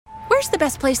the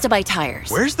best place to buy tires?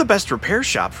 Where's the best repair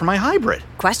shop for my hybrid?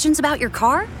 Questions about your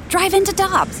car? Drive into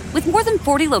Dobbs. With more than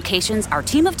 40 locations, our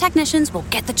team of technicians will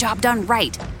get the job done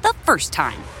right the first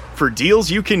time. For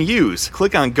deals you can use,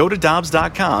 click on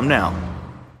GoToDobbs.com now.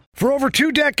 For over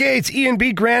 2 decades,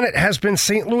 E&B Granite has been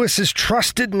St. Louis's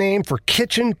trusted name for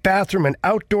kitchen, bathroom, and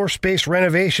outdoor space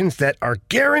renovations that are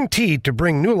guaranteed to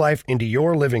bring new life into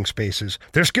your living spaces.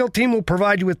 Their skilled team will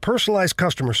provide you with personalized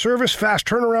customer service, fast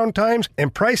turnaround times,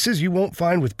 and prices you won't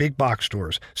find with big box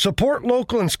stores. Support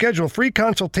local and schedule a free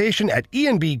consultation at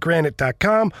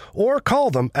enbgranite.com or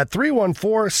call them at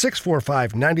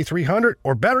 314-645-9300,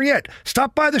 or better yet,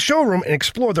 stop by the showroom and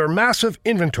explore their massive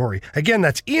inventory. Again,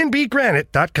 that's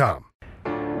enbgranite.com.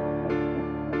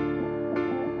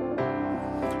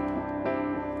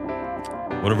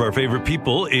 One of our favorite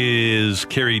people is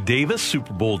Kerry Davis,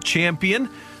 Super Bowl champion,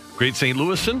 great St.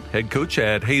 Louisan, head coach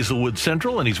at Hazelwood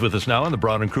Central, and he's with us now on the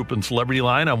Brown and Crouppen Celebrity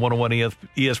Line on 101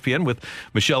 ESPN with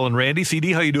Michelle and Randy.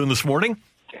 CD, how you doing this morning?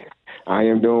 I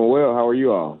am doing well. How are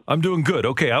you all? I'm doing good.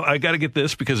 Okay, I got to get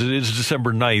this because it is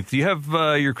December 9th. Do you have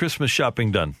your Christmas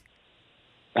shopping done?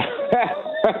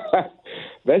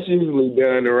 That's usually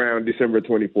done around December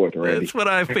 24th, Randy. That's what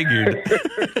I figured.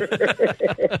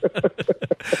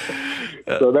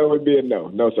 So that would be a no.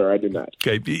 No, sir, I did not.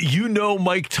 Okay, you know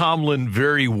Mike Tomlin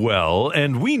very well,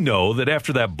 and we know that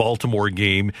after that Baltimore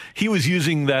game, he was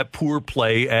using that poor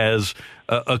play as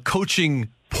a coaching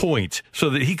point so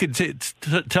that he could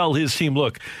tell his team,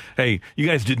 look, hey, you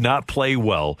guys did not play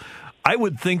well. I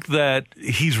would think that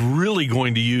he's really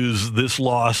going to use this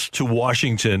loss to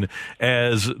Washington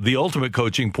as the ultimate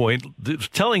coaching point,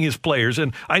 telling his players,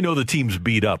 and I know the team's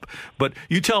beat up, but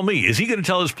you tell me, is he going to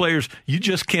tell his players, you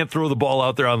just can't throw the ball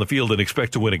out there on the field and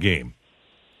expect to win a game?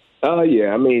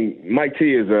 Yeah. I mean, Mike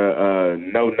T is a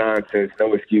no-nonsense,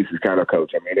 no-excuses kind of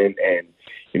coach. I mean, and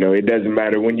you know, it doesn't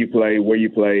matter when you play, where you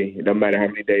play. It doesn't matter how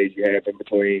many days you have in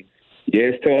between.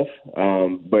 Yeah, it's tough,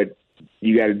 but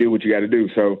you got to do what you got to do.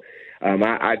 So,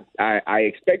 I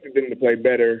expected them to play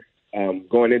better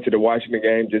going into the Washington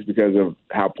game just because of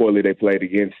how poorly they played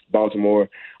against Baltimore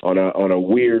on a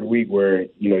weird week where,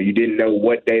 you know, you didn't know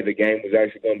what day the game was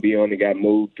actually going to be on. It got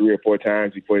moved 3 or 4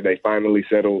 times before they finally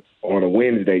settled on a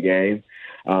Wednesday game.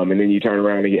 And then you turn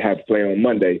around and you have to play on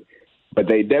Monday. But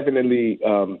they definitely,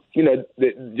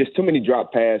 just too many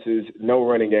drop passes, no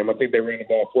running game. I think they ran the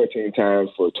ball 14 times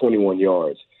for 21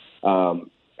 yards.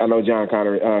 I know James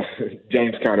Conner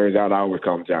is out. I always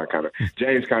call him John Conner.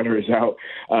 James Conner is out,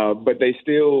 but they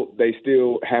still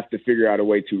have to figure out a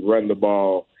way to run the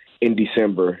ball in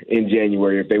December, in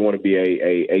January, if they want to be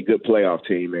a good playoff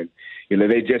team. And you know,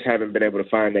 they just haven't been able to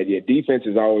find that yet. Defense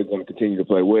is always going to continue to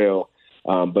play well,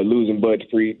 but losing Bud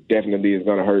Free definitely is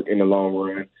going to hurt in the long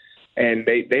run. And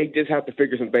they just have to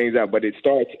figure some things out. But it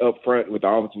starts up front with the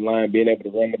offensive line being able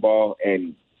to run the ball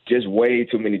and just way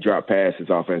too many drop passes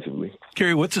offensively.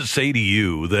 Kerry, what's it say to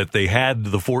you that they had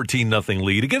the 14-0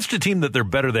 lead against a team that they're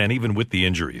better than even with the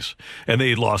injuries, and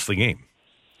they lost the game?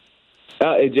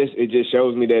 It just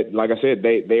shows me that, like I said,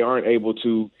 they aren't able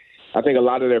to. I think a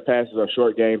lot of their passes are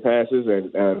short game passes,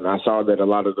 and I saw that a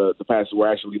lot of the passes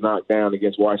were actually knocked down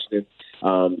against Washington.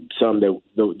 Some that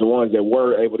the ones that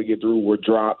were able to get through were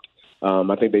dropped.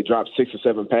 I think they dropped 6 or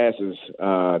 7 passes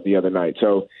the other night.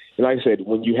 So, like I said,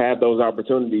 when you have those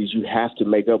opportunities, you have to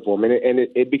make up for them. And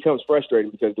it becomes frustrating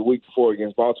because the week before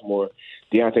against Baltimore,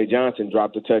 Deontay Johnson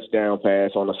dropped a touchdown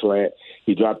pass on a slant.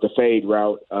 He dropped a fade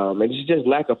route. And it's just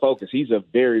lack of focus. He's a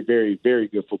very, very, very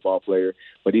good football player,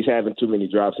 but he's having too many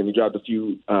drops. And he dropped a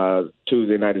few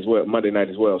Monday night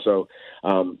as well. So,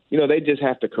 they just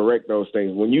have to correct those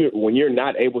things. When you're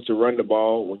not able to run the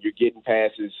ball, when you're getting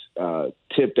passes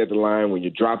tipped at the line, when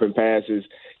you're dropping passes,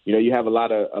 you have a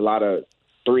lot of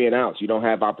 3 and outs. You don't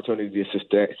have opportunity to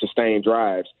sustain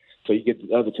drives. So you get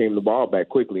the other team the ball back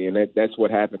quickly, and that's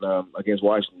what happened against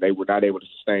Washington. They were not able to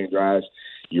sustain drives.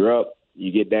 You're up,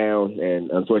 you get down, and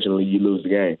unfortunately you lose the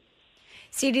game.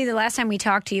 CD, the last time we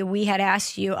talked to you, we had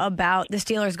asked you about the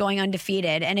Steelers going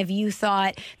undefeated and if you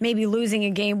thought maybe losing a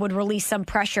game would release some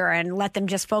pressure and let them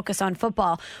just focus on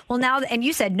football. Well, now, and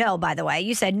you said no, by the way.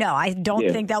 You said no. I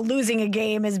don't think that losing a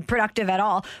game is productive at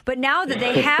all. But now that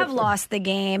they have lost the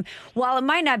game, while it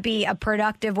might not be a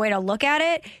productive way to look at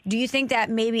it, do you think that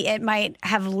maybe it might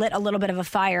have lit a little bit of a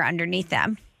fire underneath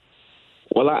them?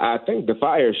 Well, I think the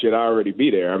fire should already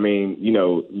be there. I mean,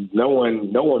 no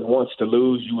one wants to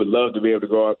lose. You would love to be able to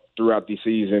go out throughout the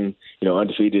season,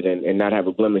 undefeated and not have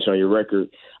a blemish on your record.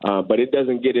 But it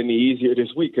doesn't get any easier this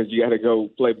week because you got to go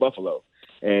play Buffalo.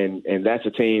 And that's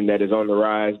a team that is on the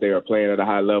rise. They are playing at a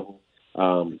high level.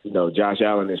 Josh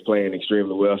Allen is playing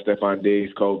extremely well. Stephon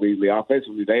Diggs, Cole Beasley.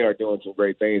 Offensively, they are doing some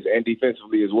great things, and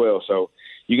defensively as well. So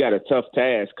you got a tough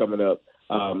task coming up.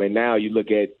 And now you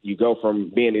go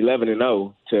from being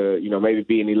 11-0 to, maybe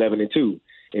being 11-2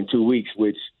 in 2 weeks,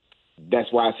 which that's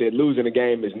why I said losing a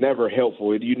game is never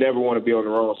helpful. You never want to be on the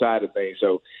wrong side of things.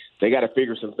 So they got to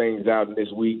figure some things out in this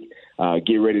week,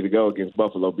 get ready to go against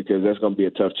Buffalo, because that's going to be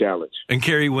a tough challenge. And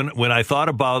Kerry, when I thought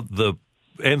about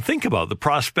think about the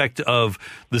prospect of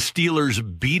the Steelers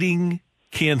beating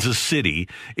Kansas City,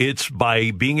 it's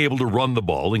by being able to run the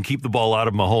ball and keep the ball out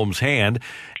of Mahomes' hand,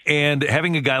 and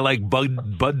having a guy like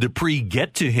Bud Dupree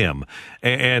get to him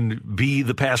and be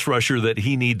the pass rusher that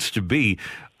he needs to be.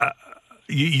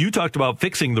 You talked about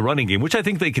fixing the running game, which I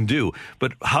think they can do,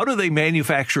 but how do they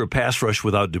manufacture a pass rush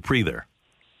without Dupree there?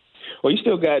 Well, you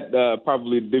still got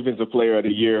probably the defensive player of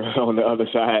the year on the other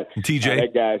side. TJ,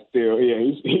 that guy's still,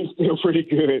 he's still pretty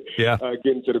good. Yeah,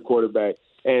 getting to the quarterback,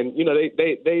 and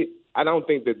they I don't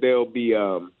think that they'll be.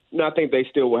 I think they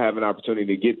still will have an opportunity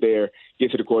to get there,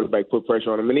 get to the quarterback, put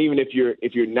pressure on him, and even if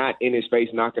you're not in his face,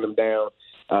 knocking him down,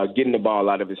 getting the ball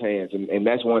out of his hands, and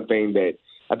that's one thing that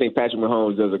I think Patrick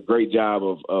Mahomes does a great job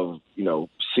of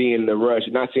seeing the rush,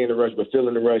 not seeing the rush, but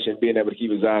feeling the rush and being able to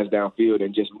keep his eyes downfield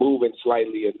and just moving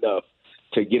slightly enough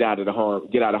to get out of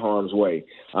harm's way.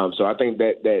 So I think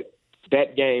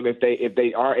that game, if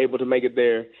they are able to make it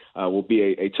there, will be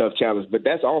a tough challenge. But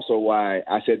that's also why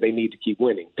I said they need to keep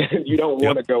winning. You don't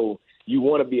want to go. You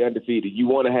want to be undefeated. You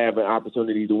want to have an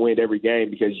opportunity to win every game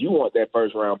because you want that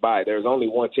first round bye. There's only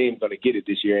one team going to get it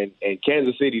this year, and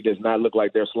Kansas City does not look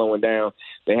like they're slowing down.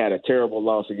 They had a terrible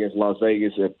loss against Las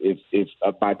Vegas, if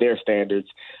by their standards,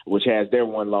 which has their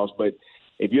one loss. But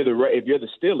if you're the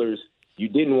Steelers, you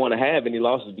didn't want to have any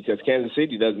losses because Kansas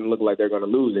City doesn't look like they're going to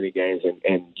lose any games,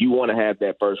 and you want to have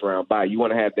that first round bye. You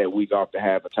want to have that week off to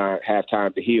have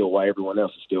time to heal while everyone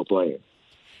else is still playing.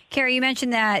 Kerry, you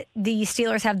mentioned that the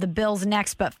Steelers have the Bills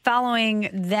next, but following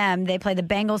them, they play the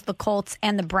Bengals, the Colts,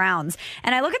 and the Browns.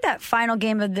 And I look at that final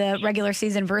game of the regular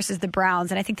season versus the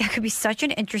Browns, and I think that could be such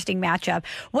an interesting matchup.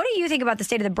 What do you think about the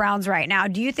state of the Browns right now?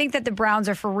 Do you think that the Browns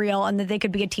are for real and that they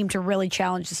could be a team to really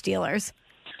challenge the Steelers?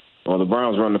 Well, the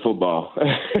Browns run the football,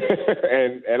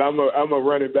 and I'm a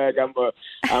running back.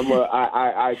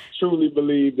 I truly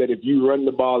believe that if you run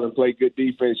the ball and play good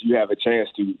defense, you have a chance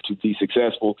to be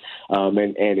successful.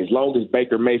 And as long as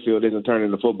Baker Mayfield isn't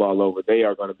turning the football over, they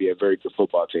are going to be a very good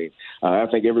football team. I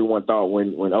think everyone thought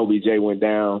when OBJ went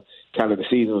down, kind of the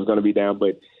season was going to be down,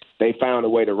 but they found a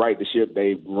way to right the ship.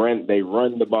 They run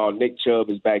the ball. Nick Chubb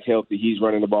is back healthy. He's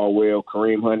running the ball well.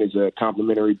 Kareem Hunt is a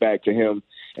complimentary back to him,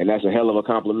 and that's a hell of a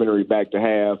complimentary back to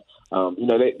have.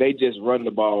 They just run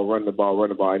the ball,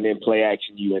 and then play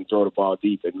action you and throw the ball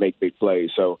deep and make big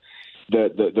plays. So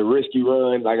the risk you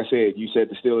run, like I said, you said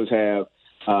the Steelers have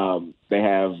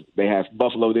they have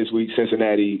Buffalo this week,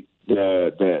 Cincinnati,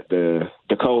 the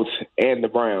Colts, and the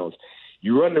Browns.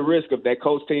 You run the risk of that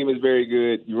Colts team is very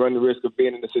good. You run the risk of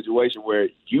being in a situation where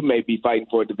you may be fighting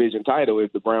for a division title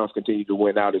if the Browns continue to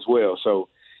win out as well. So,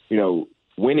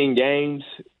 winning games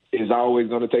is always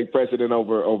going to take precedent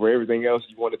over everything else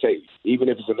you want to take. Even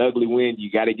if it's an ugly win,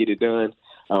 you got to get it done.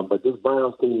 But this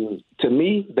Browns team, to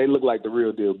me, they look like the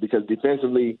real deal because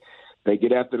defensively, they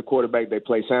get after the quarterback. They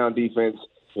play sound defense.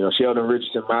 Sheldon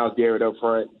Richardson, Myles Garrett up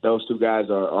front, those two guys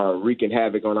are wreaking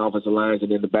havoc on offensive lines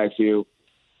and in the backfield.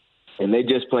 And they're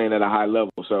just playing at a high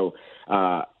level. So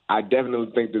I definitely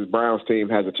think this Browns team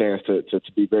has a chance to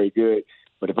be very good.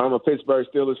 But if I'm a Pittsburgh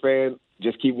Steelers fan,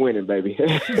 just keep winning, baby.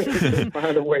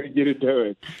 Find a way to get it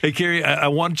done. Hey, Kerry, I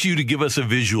want you to give us a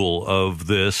visual of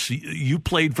this. You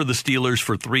played for the Steelers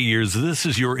for 3 years. This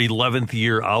is your 11th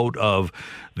year out of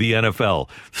the NFL.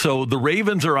 So the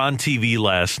Ravens are on TV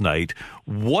last night.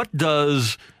 What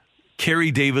does Kerry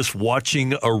Davis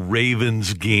watching a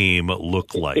Ravens game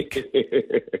look like?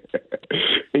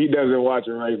 He doesn't watch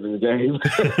a Ravens game.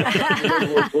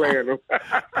 We're playing them.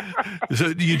 So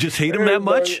you just hate him that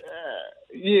much?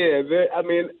 Yeah,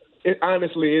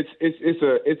 honestly,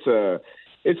 it's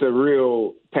a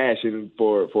real passion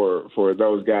for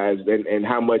those guys and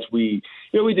how much we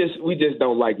just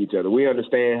don't like each other. We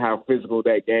understand how physical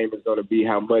that game is going to be,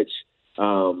 how much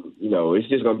it's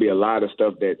just going to be a lot of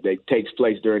stuff that takes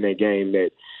place during that game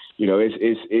that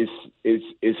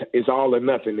it's all or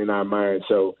nothing in our minds.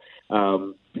 So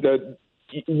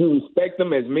you respect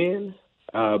them as men,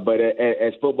 but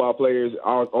as football players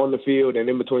on the field and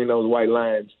in between those white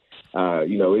lines,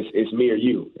 it's me or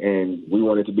you, and we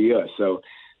want it to be us. So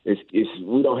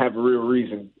we don't have a real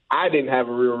reason. I didn't have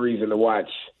a real reason to watch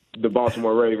the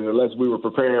Baltimore Ravens unless we were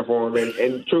preparing for them.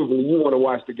 And truthfully, you want to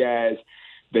watch the guys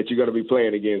that you're going to be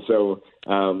playing against. So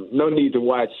no need to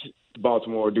watch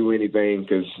Baltimore do anything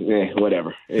because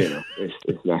whatever, it's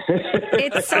not.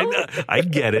 It's so, I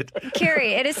get it.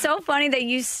 Kerry, it is so funny that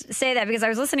you say that because I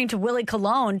was listening to Willie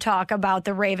Colon talk about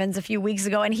the Ravens a few weeks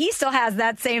ago, and he still has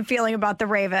that same feeling about the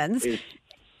Ravens.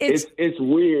 It's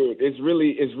weird. It's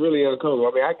really uncomfortable.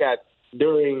 I mean, I got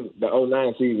during the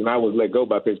 2009 season, I was let go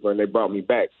by Pittsburgh, and they brought me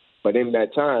back. But in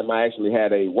that time, I actually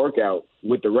had a workout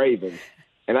with the Ravens,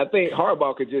 and I think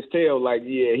Harbaugh could just tell, like,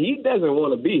 yeah, he doesn't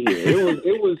want to be here.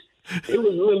 It was a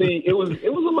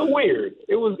little weird.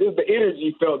 The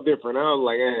energy felt different. I was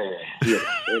like,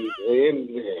 and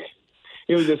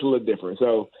it was just a little different.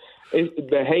 So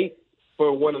the hate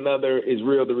for one another is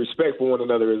real. The respect for one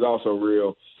another is also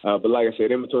real. But like I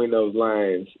said, in between those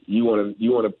lines, you want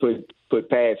to put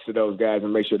pads to those guys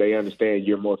and make sure they understand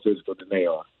you're more physical than they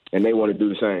are, and they want to do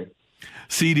the same.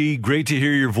 CD, great to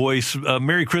hear your voice.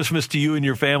 Merry Christmas to you and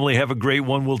your family. Have a great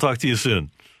one. We'll talk to you soon.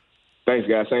 Thanks,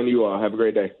 guys. Same to you all. Have a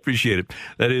great day. Appreciate it.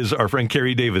 That is our friend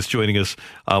Kerry Davis joining us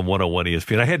on 101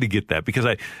 ESPN. I had to get that because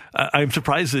I'm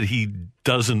surprised that he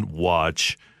doesn't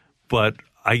watch, but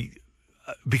I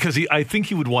think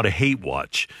he would want to hate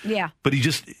watch. Yeah. But he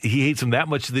hates them that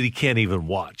much that he can't even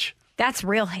watch. That's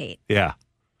real hate. Yeah.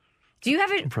 Do you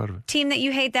have a team that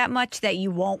you hate that much that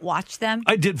you won't watch them?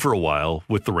 I did for a while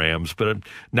with the Rams, but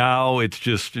now it's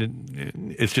just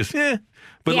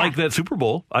But like that Super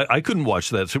Bowl, I couldn't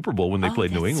watch that Super Bowl when they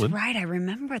played New England. Right, I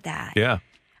remember that. Yeah.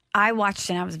 I watched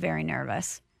and I was very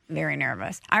nervous. Very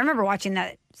nervous. I remember watching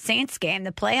that Saints game,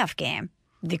 the playoff game.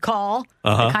 The call,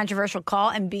 the controversial call,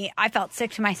 and I felt sick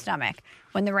to my stomach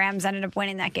when the Rams ended up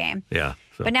winning that game. Yeah.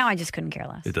 So but now I just couldn't care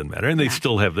less. It doesn't matter. And they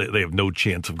still have no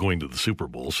chance of going to the Super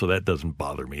Bowl, so that doesn't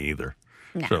bother me either.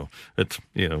 No. So it's,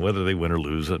 whether they win or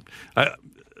lose.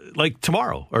 Like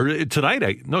tomorrow or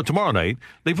tomorrow night,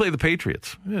 they play the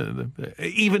Patriots.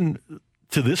 Even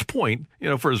to this point,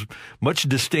 for as much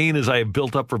disdain as I have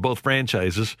built up for both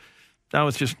franchises, now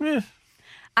it's just,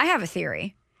 I have a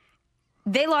theory.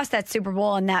 They lost that Super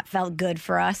Bowl, and that felt good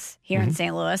for us here in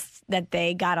St. Louis that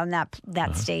they got on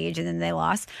that stage and then they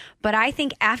lost. But I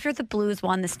think after the Blues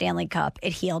won the Stanley Cup,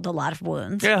 it healed a lot of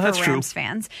wounds for Rams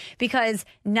fans. Because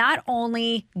not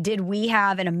only did we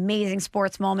have an amazing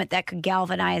sports moment that could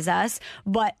galvanize us,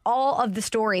 but all of the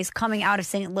stories coming out of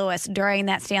St. Louis during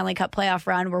that Stanley Cup playoff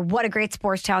run were what a great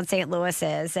sports town St. Louis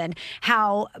is and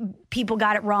how people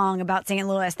got it wrong about St.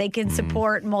 Louis. They can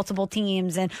support multiple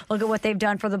teams and look at what they've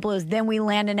done for the Blues. Then we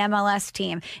land an MLS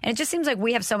team. And it just seems like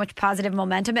we have so much positive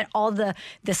momentum, and all the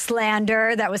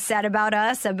slander that was said about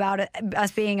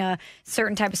us being a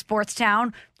certain type of sports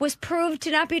town was proved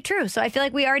to not be true. So I feel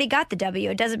like we already got the W.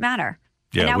 It doesn't matter.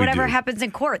 Yeah, and now whatever happens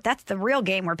in court, that's the real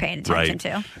game we're paying attention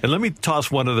to. And let me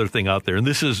toss one other thing out there, and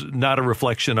this is not a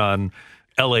reflection on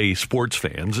LA sports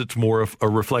fans. It's more of a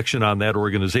reflection on that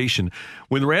organization.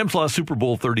 When the Rams lost Super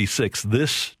Bowl 36,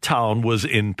 this town was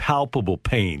in palpable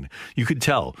pain. You could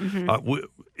tell.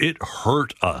 It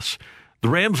hurt us. The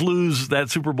Rams lose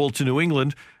that Super Bowl to New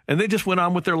England, and they just went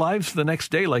on with their lives the next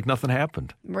day like nothing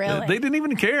happened. Really? They didn't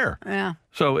even care. Yeah.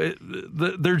 So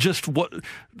they're just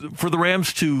for the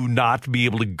Rams to not be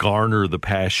able to garner the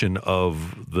passion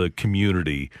of the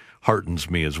community heartens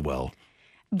me as well.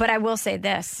 But I will say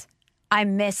this. I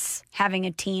miss having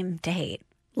a team to hate.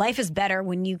 Life is better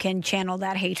when you can channel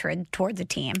that hatred towards a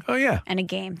team. Oh, yeah. And a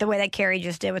game, the way that Kerry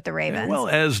just did with the Ravens. Well,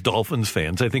 as Dolphins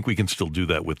fans, I think we can still do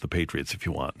that with the Patriots if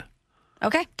you want.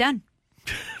 Okay, done.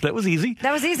 That was easy.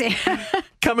 That was easy.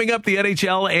 Coming up, the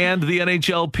NHL and the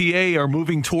NHLPA are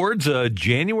moving towards a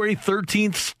January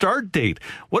 13th start date.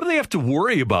 What do they have to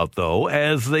worry about, though,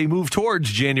 as they move towards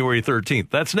January 13th?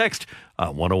 That's next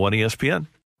on 101 ESPN.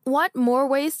 Want more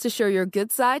ways to show your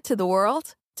good side to the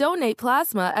world? Donate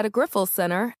plasma at a Grifols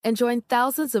Center and join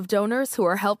thousands of donors who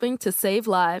are helping to save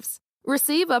lives.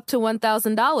 Receive up to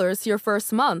 $1,000 your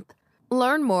first month.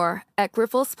 Learn more at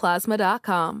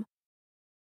grifolsplasma.com.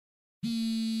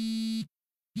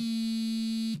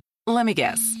 Let me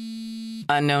guess.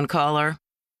 Unknown caller?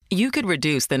 You could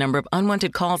reduce the number of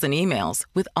unwanted calls and emails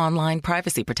with online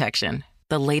privacy protection.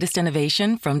 The latest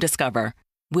innovation from Discover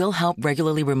will help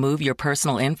regularly remove your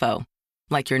personal info,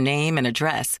 like your name and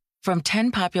address, from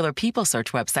 10 popular people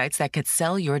search websites that could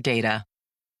sell your data.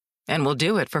 And we'll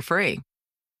do it for free.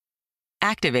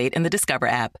 Activate in the Discover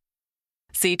app.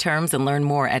 See terms and learn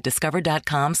more at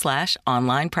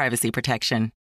discover.com/online privacy protection.